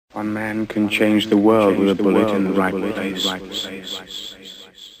One man can change the world with a bullet in the right place.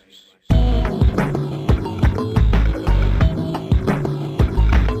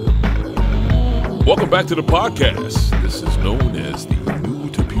 Welcome back to the podcast. This is known as the New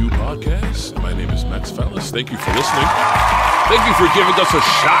to Pew Podcast. My name is Max Fallis. Thank you for listening. Thank you for giving us a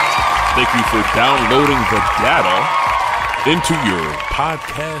shot. Thank you for downloading the data into your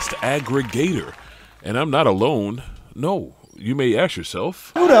podcast aggregator. And I'm not alone. No, you may ask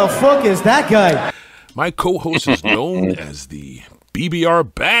yourself, who the fuck is that guy? My co-host is known as the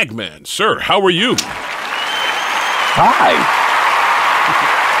BBR Bagman. Sir, how are you? Hi.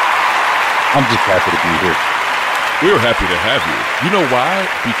 I'm just happy to be here. We're happy to have you. You know why?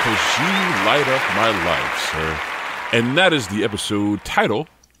 Because you light up my life, sir. And that is the episode title,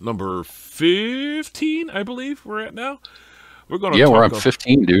 number 15, I believe we're at now. We're on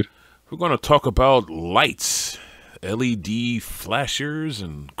 15, dude. We're going to talk about lights, LED flashers,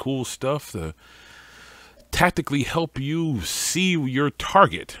 and cool stuff to tactically help you see your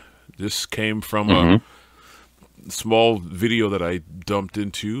target. This came from a small video that I dumped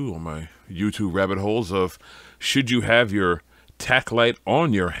into on my YouTube rabbit holes of should you have your tac light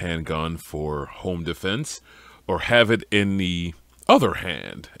on your handgun for home defense or have it in the other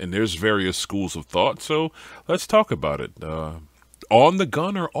hand? And there's various schools of thought, so let's talk about it. On the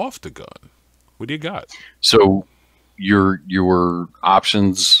gun or off the gun? What do you got? So your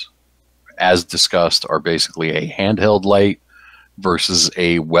options, as discussed, are basically a handheld light versus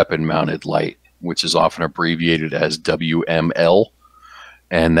a weapon-mounted light, which is often abbreviated as WML.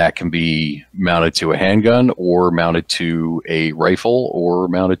 And that can be mounted to a handgun or mounted to a rifle or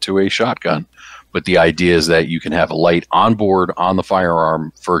mounted to a shotgun. But the idea is that you can have a light on board on the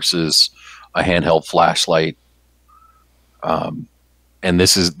firearm versus a handheld flashlight. And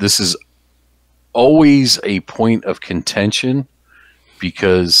this is always a point of contention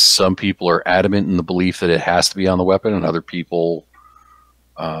because some people are adamant in the belief that it has to be on the weapon, and other people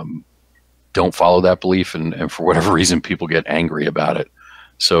don't follow that belief, and for whatever reason, people get angry about it.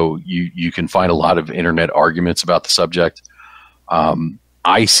 So you can find a lot of internet arguments about the subject.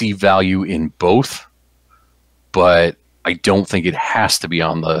 I see value in both, but I don't think it has to be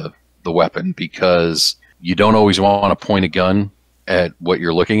on the weapon because you don't always want to point a gun at what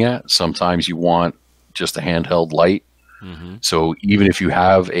you're looking at. Sometimes you want just a handheld light. So even if you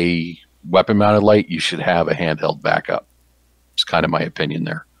have a weapon-mounted light, you should have a handheld backup. It's kind of my opinion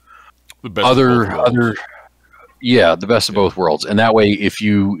there. The best of both worlds. Yeah, the best of both worlds. And that way, if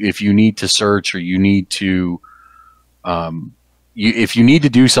you need to search or you need to, if you need to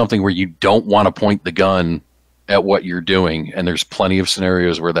do something where you don't want to point the gun at what you're doing, and there's plenty of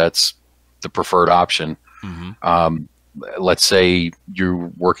scenarios where that's the preferred option. Let's say you're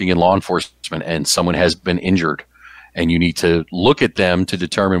working in law enforcement and someone has been injured, and you need to look at them to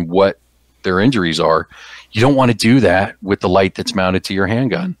determine what their injuries are. You don't want to do that with the light that's mounted to your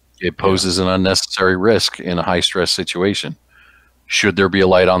handgun. It poses an unnecessary risk in a high-stress situation. Should there be a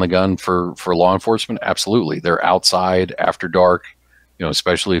light on the gun for law enforcement? Absolutely. They're outside after dark,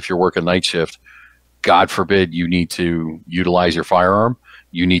 especially if you're working night shift. God forbid you need to utilize your firearm.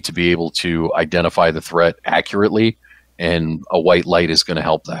 You need to be able to identify the threat accurately, and a white light is going to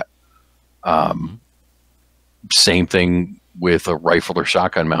help that. Same thing with a rifle or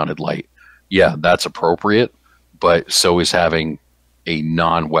shotgun mounted light. Yeah, that's appropriate, but so is having a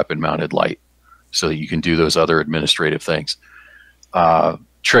non-weapon mounted light so that you can do those other administrative things.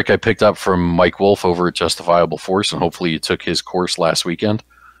 Trick I picked up from Mike Wolf over at Justifiable Force, and hopefully you took his course last weekend.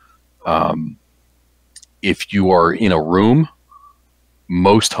 If you are in a room,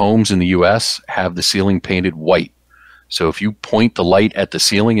 most homes in the US have the ceiling painted white. So if you point the light at the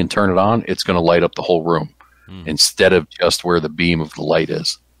ceiling and turn it on, it's going to light up the whole room instead of just where the beam of the light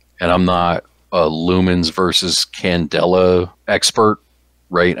is. And I'm not a lumens versus candela expert,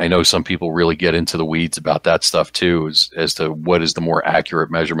 right? I know some people really get into the weeds about that stuff too, as to what is the more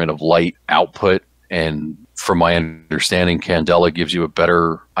accurate measurement of light output. And from my understanding, candela gives you a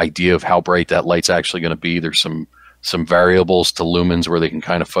better idea of how bright that light's actually going to be. There's some variables to lumens where they can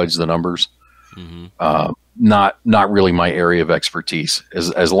kind of fudge the numbers. Not really my area of expertise.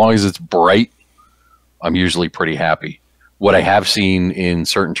 As long as it's bright, I'm usually pretty happy. What I have seen in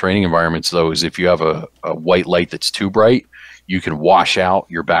certain training environments, though, is if you have a white light that's too bright, you can wash out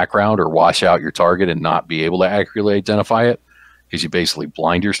your background or wash out your target and not be able to accurately identify it because you basically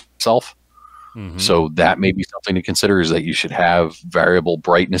blind yourself. So that may be something to consider, is that you should have variable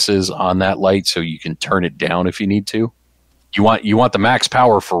brightnesses on that light so you can turn it down if you need to. You want the max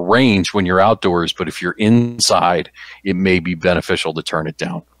power for range when you're outdoors, but if you're inside, it may be beneficial to turn it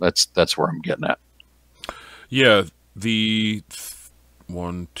down. That's where I'm getting at. Yeah,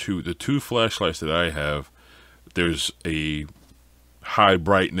 one, two. The two flashlights that I have, there's a high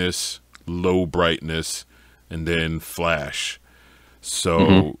brightness, low brightness, and then flash.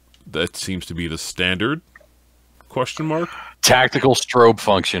 So that seems to be the standard, question mark? Tactical strobe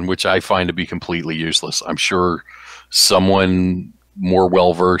function, which I find to be completely useless. I'm sure someone more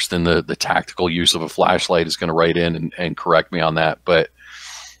well-versed in the tactical use of a flashlight is going to write in and correct me on that. But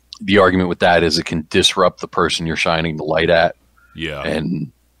the argument with that is it can disrupt the person you're shining the light at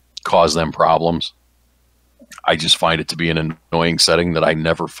and cause them problems. I just find it to be an annoying setting that I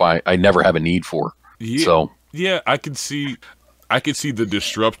never have a need for. Yeah, so I can see the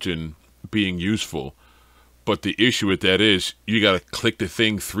disruption being useful, but the issue with that is you got to click the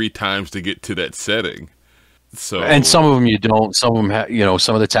thing 3 times to get to that setting. So, and some of them you don't. Some of them,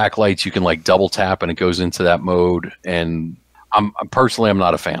 some of the tack lights you can like double tap and it goes into that mode. And I'm personally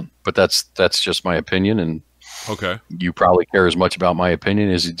not a fan, but that's just my opinion. And okay, you probably care as much about my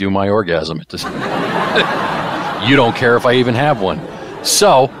opinion as you do my orgasm. You don't care if I even have one.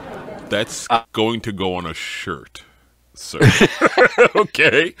 So that's going to go on a shirt, sir.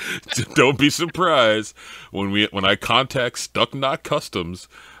 Okay, don't be surprised when I contact Stuck Knot Customs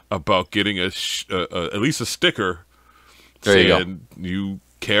about getting at least a sticker saying you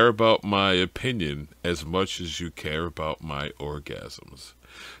care about my opinion as much as you care about my orgasms.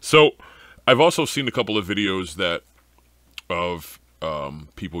 So I've also seen a couple of videos of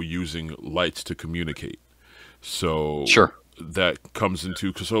people using lights to communicate. So sure, that comes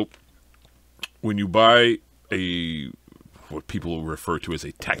into, so when you buy what people refer to as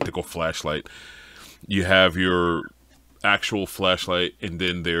a tactical flashlight, you have your actual flashlight, and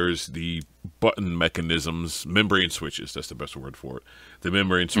then there's the button mechanisms, membrane switches, that's the best word for it. The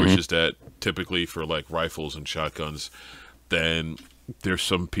membrane switches that typically for like rifles and shotguns, then there's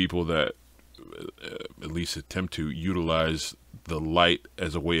some people that at least attempt to utilize the light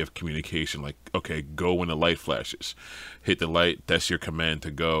as a way of communication. Like, okay, go when the light flashes. Hit the light, that's your command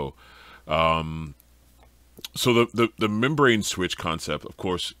to go. So the membrane switch concept, of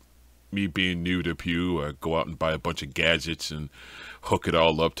course, me being new to Pew, I go out and buy a bunch of gadgets and hook it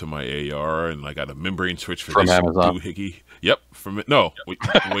all up to my AR, and I got a membrane switch for from this Amazon. doohickey. Yep,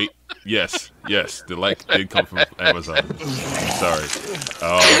 wait, yes, the light did come from Amazon. Sorry.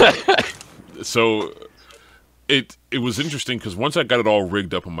 So it was interesting because once I got it all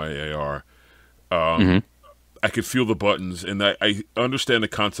rigged up on my AR, I could feel the buttons, and I understand the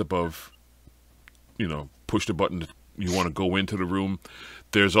concept of, push the button. You want to go into the room.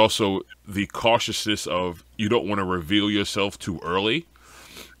 There's also the cautiousness of you don't want to reveal yourself too early.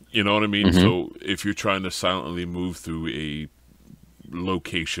 You know what I mean? So if you're trying to silently move through a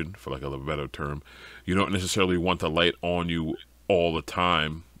location, for like a better term, you don't necessarily want the light on you all the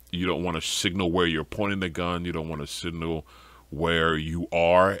time. You don't want to signal where you're pointing the gun. You don't want to signal where you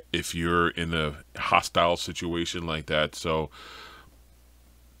are if you're in a hostile situation like that. So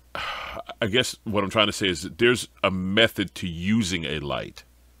I guess what I'm trying to say is that there's a method to using a light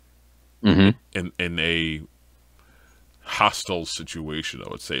in a hostile situation, I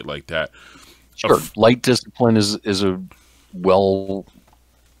would say, like that. Sure. Light discipline is a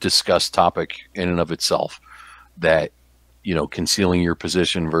well-discussed topic in and of itself, that, concealing your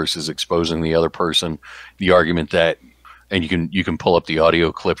position versus exposing the other person. The argument that, and you can pull up the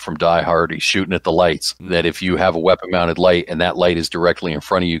audio clip from Die Hard, he's shooting at the lights, that if you have a weapon-mounted light and that light is directly in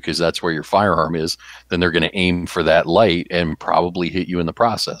front of you because that's where your firearm is, then they're going to aim for that light and probably hit you in the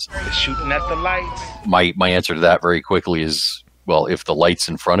process. They're shooting at the lights. My answer to that very quickly is, well, if the light's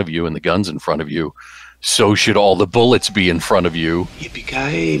in front of you and the gun's in front of you, so should all the bullets be in front of you.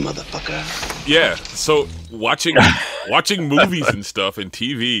 Yippee-ki-yay, motherfucker. Yeah, so watching movies and stuff and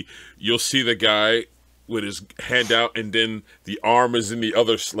TV, you'll see the guy with his hand out, and then the arm is in the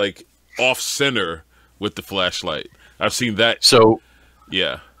other, like, off center with the flashlight. I've seen that. So,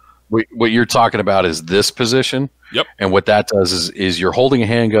 yeah. What you're talking about is this position. Yep. And what that does is you're holding a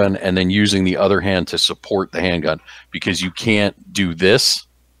handgun and then using the other hand to support the handgun, because you can't do this.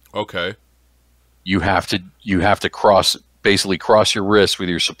 Okay. You have to cross your wrist with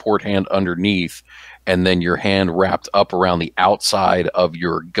your support hand underneath, and then your hand wrapped up around the outside of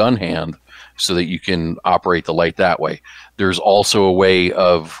your gun hand, so that you can operate the light that way. There's also a way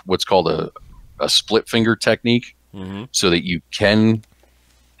of what's called a split finger technique, so that you can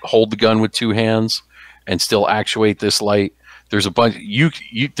hold the gun with 2 hands and still actuate this light. There's a bunch.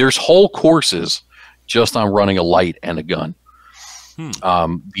 There's whole courses just on running a light and a gun.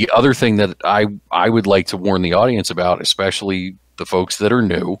 The other thing that I would like to warn the audience about, especially the folks that are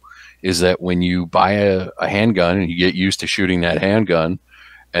new, is that when you buy a handgun and you get used to shooting that handgun,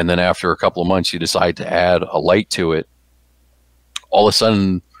 and then after a couple of months you decide to add a light to it, all of a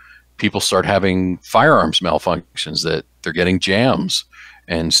sudden people start having firearms malfunctions, that they're getting jams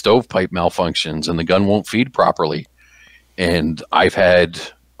and stovepipe malfunctions, and the gun won't feed properly. And I've had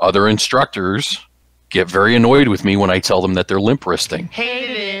other instructors get very annoyed with me when I tell them that they're limp wristing. Hate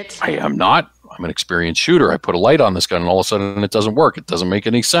it. I am not. I'm an experienced shooter. I put a light on this gun and all of a sudden it doesn't work. It doesn't make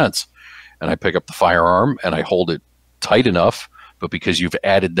any sense. And I pick up the firearm and I hold it tight enough, but because you've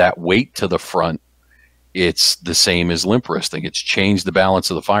added that weight to the front, it's the same as limp wristing. It's changed the balance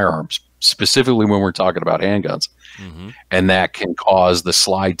of the firearms, specifically when we're talking about handguns. And that can cause the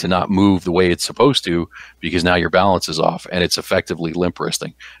slide to not move the way it's supposed to, because now your balance is off and it's effectively limp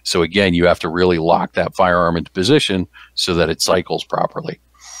wristing. So again, you have to really lock that firearm into position so that it cycles properly.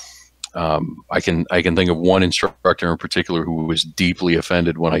 I can think of one instructor in particular who was deeply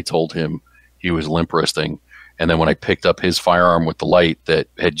offended when I told him he was limp wristing. And then when I picked up his firearm with the light that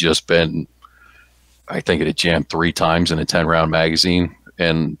had just been, I think it had jammed 3 times in a 10-round magazine,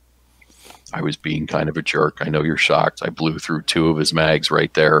 and I was being kind of a jerk. I know you're shocked. I blew through 2 of his mags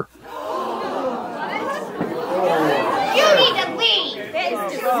right there. You need to leave. That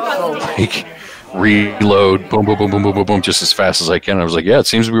is disgusting. Like, reload, boom, boom, boom, boom, boom, boom, boom, just as fast as I can. I was like, yeah, it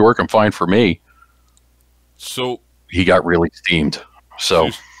seems to be working fine for me. So he got really steamed. So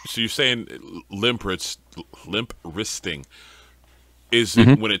you're saying limp wristing. Is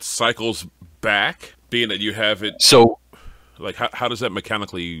it when it cycles back, being that you have it? So like, how does that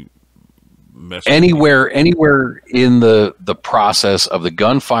mechanically mess? Anywhere in the process of the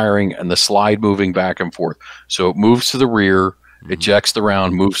gun firing and the slide moving back and forth. So it moves to the rear, ejects the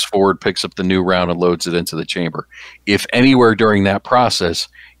round, moves forward, picks up the new round, and loads it into the chamber. If anywhere during that process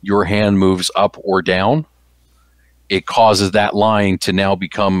your hand moves up or down, it causes that line to now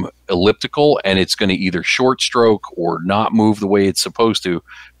become elliptical, and it's going to either short stroke or not move the way it's supposed to,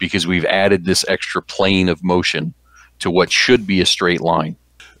 because we've added this extra plane of motion to what should be a straight line.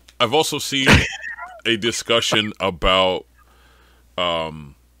 I've also seen a discussion about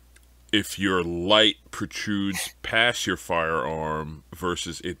if your light protrudes past your firearm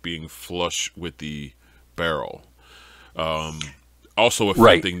versus it being flush with the barrel. Also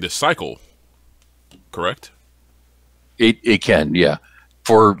affecting the cycle, correct? It can, yeah.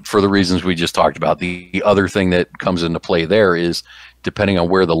 For the reasons we just talked about. The other thing that comes into play there is, depending on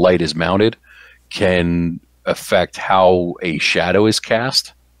where the light is mounted, can affect how a shadow is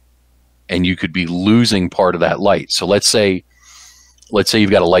cast, and you could be losing part of that light. So let's say you've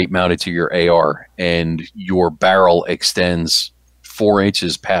got a light mounted to your AR and your barrel extends 4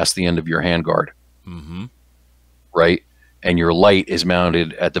 inches past the end of your handguard, right? And your light is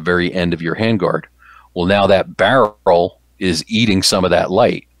mounted at the very end of your handguard. Well, now that barrel is eating some of that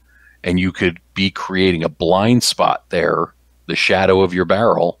light, and you could be creating a blind spot there. The shadow of your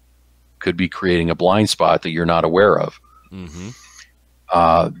barrel could be creating a blind spot that you're not aware of.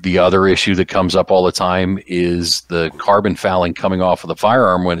 The other issue that comes up all the time is the carbon fouling coming off of the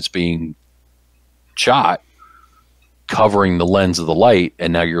firearm when it's being shot, covering the lens of the light,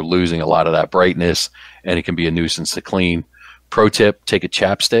 and now you're losing a lot of that brightness, and it can be a nuisance to clean. Pro tip, take a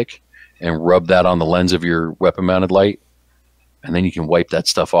chapstick and rub that on the lens of your weapon-mounted light, and then you can wipe that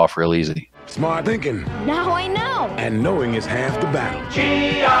stuff off real easy. Smart thinking. Now I know. And knowing is half the battle.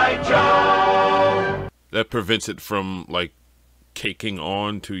 G.I. Joe. That prevents it from, like, caking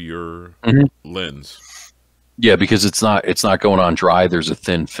on to your lens. Yeah, because it's not going on dry. There's a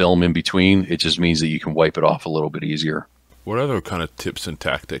thin film in between. It just means that you can wipe it off a little bit easier. What other kind of tips and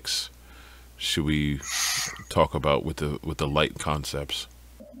tactics should we talk about with the light concepts?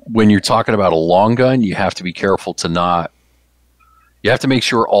 When you're talking about a long gun, you have to be careful to you have to make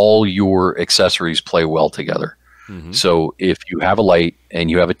sure all your accessories play well together. So if you have a light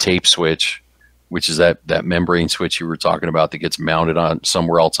and you have a tape switch, which is that membrane switch you were talking about that gets mounted on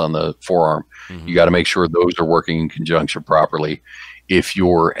somewhere else on the forearm, you got to make sure those are working in conjunction properly. If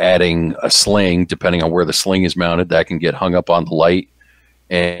you're adding a sling, depending on where the sling is mounted, that can get hung up on the light.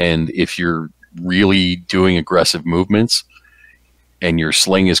 And if you're really doing aggressive movements and your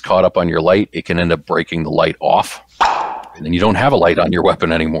sling is caught up on your light, it can end up breaking the light off, and then you don't have a light on your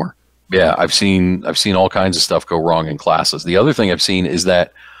weapon anymore. Yeah, I've seen all kinds of stuff go wrong in classes. The other thing I've seen is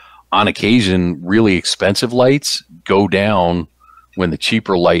that on occasion, really expensive lights go down when the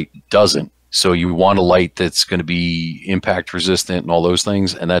cheaper light doesn't. So you want a light that's going to be impact resistant and all those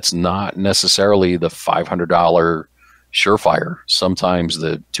things, and that's not necessarily the $500 Surefire. Sometimes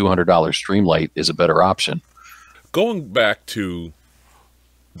the $200 Streamlight is a better option. Going back to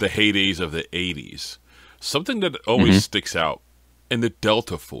the heydays of the 80s, something that always sticks out in the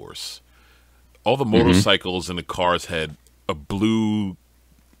Delta Force, all the motorcycles and the cars had a blue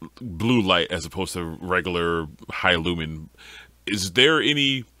light as opposed to regular high lumen. is there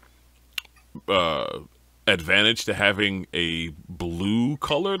any advantage to having a blue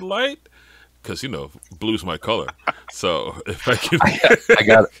colored light? Because blue's my color. So if I can, I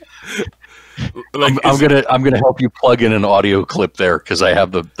got it. Like, I'm gonna help you plug in an audio clip there because I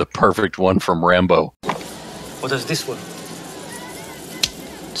have the perfect one from Rambo. What does this one?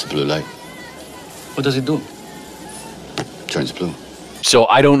 It's a blue light. What does it do? Turns blue. So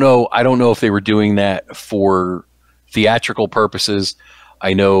I don't know if they were doing that for theatrical purposes.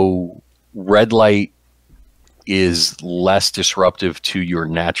 I know red light is less disruptive to your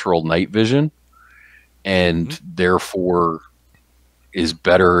natural night vision, and therefore is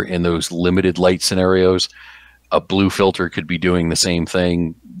better in those limited light scenarios. A blue filter could be doing the same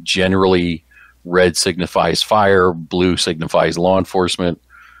thing. Generally, red signifies fire, blue signifies law enforcement.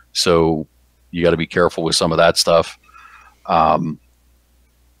 So you got to be careful with some of that stuff.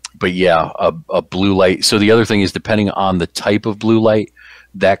 But yeah, a blue light. So the other thing is, depending on the type of blue light,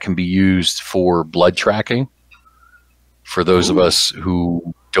 that can be used for blood tracking. For those of us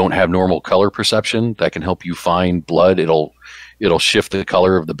who don't have normal color perception, that can help you find blood. It'll shift the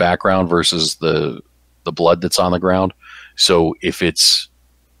color of the background versus the blood that's on the ground. So if it's,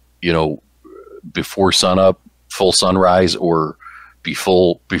 before sunup, full sunrise, or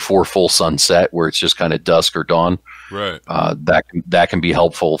before full sunset, where it's just kind of dusk or dawn, right? That can be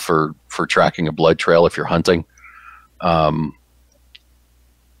helpful for tracking a blood trail if you're hunting.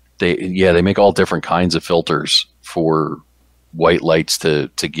 They make all different kinds of filters for white lights to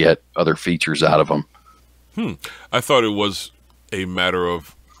get other features out of them. I thought it was a matter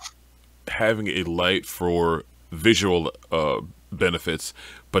of having a light for visual benefits,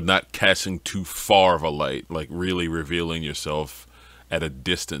 but not casting too far of a light, like really revealing yourself at a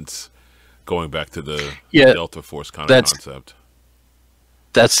distance, going back to the Delta Force kind of concept.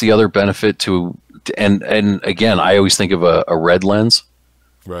 That's the other benefit to, and again, I always think of a red lens.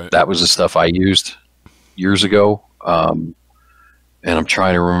 Right. That was the stuff I used years ago. And I'm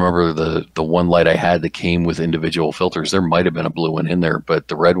trying to remember the one light I had that came with individual filters. There might have been a blue one in there, but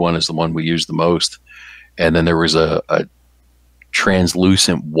the red one is the one we used the most. And then there was a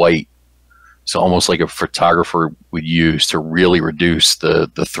translucent white, so almost like a photographer would use to really reduce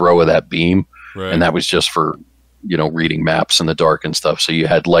the throw of that beam. Right. And that was just for, reading maps in the dark and stuff. So you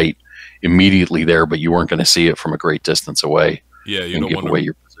had light immediately there, but you weren't going to see it from a great distance away. Yeah, you don't want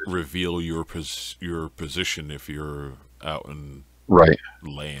to reveal your position if you're out in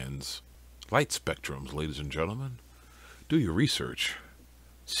lands. Light spectrums, ladies and gentlemen. Do your research.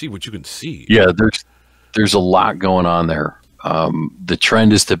 See what you can see. Yeah, there's a lot going on there. The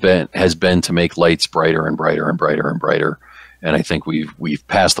trend has been to make lights brighter and brighter and brighter and brighter, and I think we've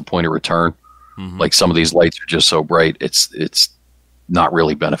passed the point of return. Mm-hmm. Like, some of these lights are just so bright, it's not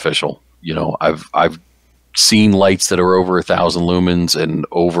really beneficial. I've seen lights that are over 1,000 lumens and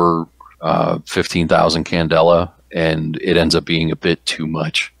over 15,000 candela, and it ends up being a bit too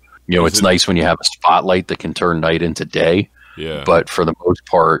much. It's nice when you have a spotlight that can turn night into day. Yeah. But for the most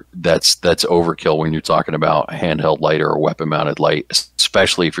part, that's overkill when you're talking about a handheld light or a weapon-mounted light,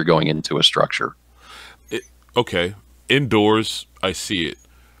 especially if you're going into a structure. Okay, indoors, I see it,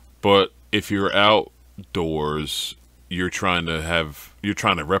 but if you're outdoors, you're trying to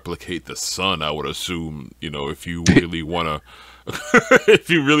replicate the sun. I would assume, if you really want to,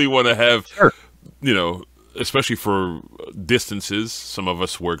 have, sure. Especially for distances. Some of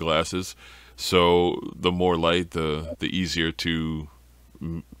us wear glasses, so the more light, the easier to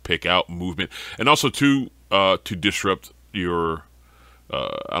pick out movement, and also to disrupt your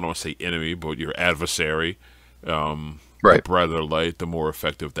I don't want to say enemy, but your adversary. Right. The brighter light, the more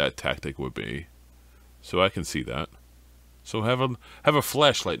effective that tactic would be. So I can see that. So have a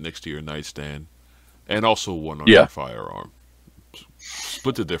flashlight next to your nightstand, and also one on your firearm.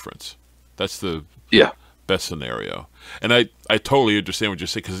 Split the difference. That's the best scenario. And I totally understand what you're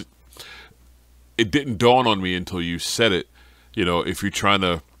saying, because it didn't dawn on me until you said it. If you're trying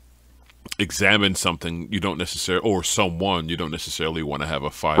to examine something, you don't necessarily want to have a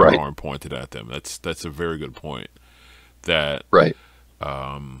firearm pointed at them. That's a very good point. That right.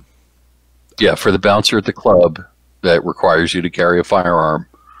 For the bouncer at the club that requires you to carry a firearm,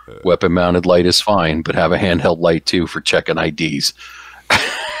 weapon-mounted light is fine, but have a handheld light too for checking IDs.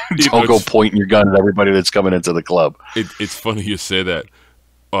 Don't go pointing your gun at everybody that's coming into the club. It's funny you say that.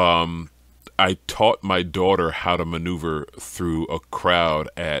 I taught my daughter how to maneuver through a crowd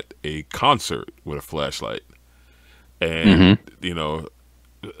at a concert with a flashlight. And,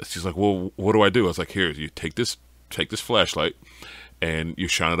 she's like, well, what do I do? I was like, here, you take this flashlight, and you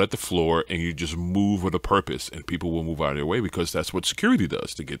shine it at the floor, and you just move with a purpose, and people will move out of your way, because that's what security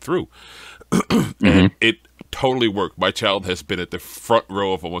does to get through. And it totally work. My child has been at the front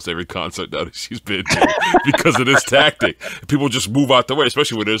row of almost every concert now that she's been to because of this tactic. People just move out the way,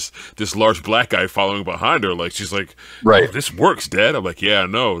 especially when there's this large black guy following behind her. Like, she's like, right, oh, this works, Dad. I'm like, yeah, I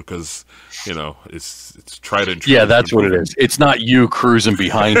know, because, you know, it's tried and true. Yeah, that's what it is. It's not you cruising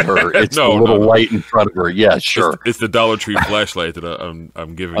behind her. It's the little light in front of her. Yeah, sure. It's the Dollar Tree flashlight that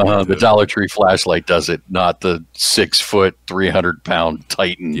I'm giving you. The Dollar Tree flashlight does it, not the 6-foot, 300-pound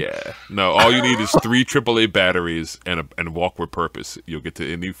Titan. Yeah. No, all you need is 3 AAA batteries and walk with purpose. You'll get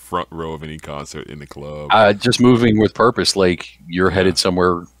to any front row of any concert in the club. Just moving with purpose, like you're headed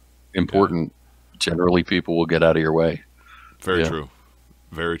somewhere important. Yeah. Generally, people will get out of your way. Very true.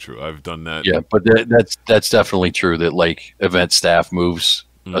 Very true. I've done that. Yeah, but that's definitely true that like event staff moves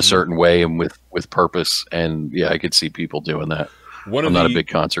a certain way and with purpose. And yeah, I could see people doing that. I'm not a big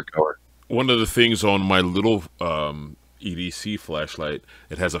concert goer. One of the things on my little EDC flashlight,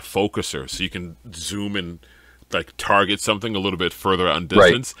 it has a focuser, so you can zoom and like target something a little bit further out in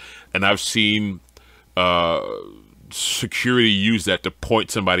distance. Right. And I've seen security use that to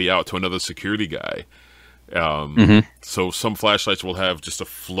point somebody out to another security guy. So some flashlights will have just a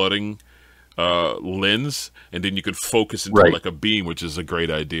flooding lens, and then you can focus into like a beam, which is a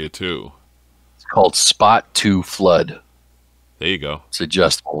great idea too. It's called spot to flood. There you go. It's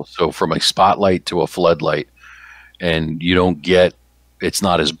adjustable. So from a spotlight to a floodlight, and you don't get, it's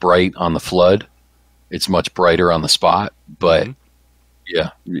not as bright on the flood. It's much brighter on the spot, but yeah,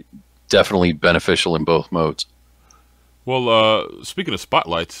 definitely beneficial in both modes. Well, speaking of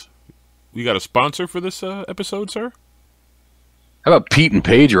spotlights, we got a sponsor for this episode, sir? How about Pete and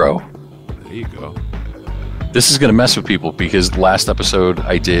Pedro? There you go. This is going to mess with people because last episode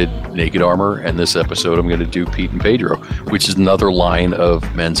I did Naked Armor, and this episode I'm going to do Pete and Pedro, which is another line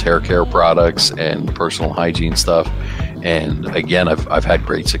of men's hair care products and personal hygiene stuff. And again, I've had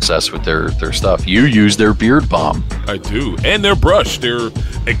great success with their stuff. You use their beard balm. I do. And their brush, their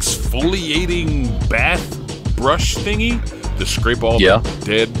exfoliating bath brush thingy to scrape all the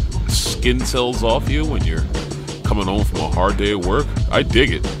dead skin cells off you when you're coming home from a hard day of work. I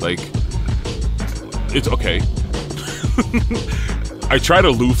dig it. Like, it's okay. I tried a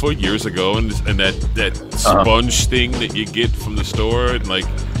loofah years ago, and that sponge thing that you get from the store, and like,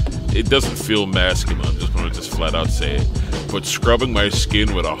 it doesn't feel masculine. I'm just going to flat out say it. But scrubbing my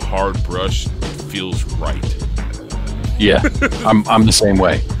skin with a hard brush feels right. Yeah, I'm the same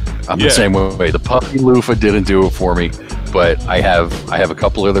way. I'm the same way. The puffy loofah didn't do it for me, but I have a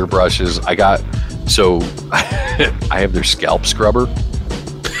couple other brushes. I have their scalp scrubber,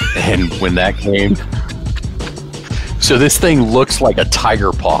 and when that came, so this thing looks like a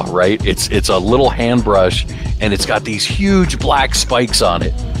tiger paw, right? It's a little hand brush, and it's got these huge black spikes on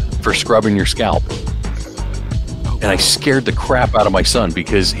it for scrubbing your scalp. And I scared the crap out of my son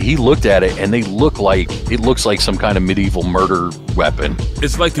because he looked at it and it looks like some kind of medieval murder weapon.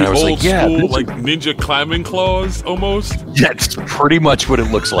 It's like the old school like ninja climbing claws almost. That's pretty much what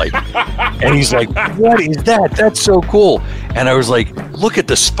it looks like. And he's like, what is that? That's so cool. And I was like, look at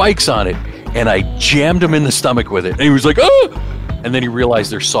the spikes on it. And I jammed him in the stomach with it. And he was like, oh! And then he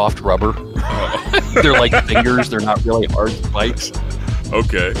realized they're soft rubber. They're like fingers. They're not really hard spikes.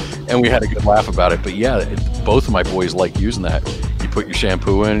 Okay. And we had a good laugh about it. But yeah, both of my boys like using that. You put your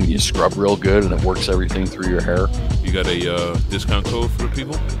shampoo in, you scrub real good, and it works everything through your hair. You got a discount code for the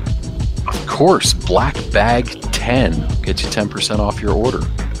people? Of course. BlackBag10 gets you 10% off your order.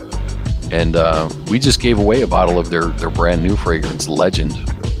 And we just gave away a bottle of their brand new fragrance, Legend,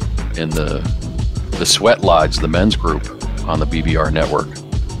 in the Sweat Lodge, the men's group on the BBR network.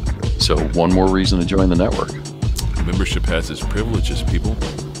 So one more reason to join the network. Membership has its privileges, people.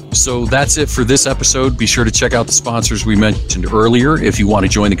 So that's it for this episode. Be sure to check out the sponsors we mentioned earlier. If you want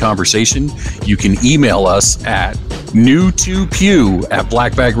to join the conversation, you can email us at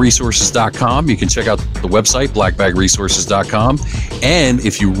new2pew@blackbagresources.com. You can check out the website, blackbagresources.com. And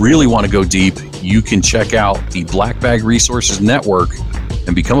if you really want to go deep, you can check out the Black Bag Resources Network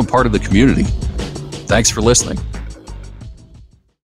and become a part of the community. Thanks for listening.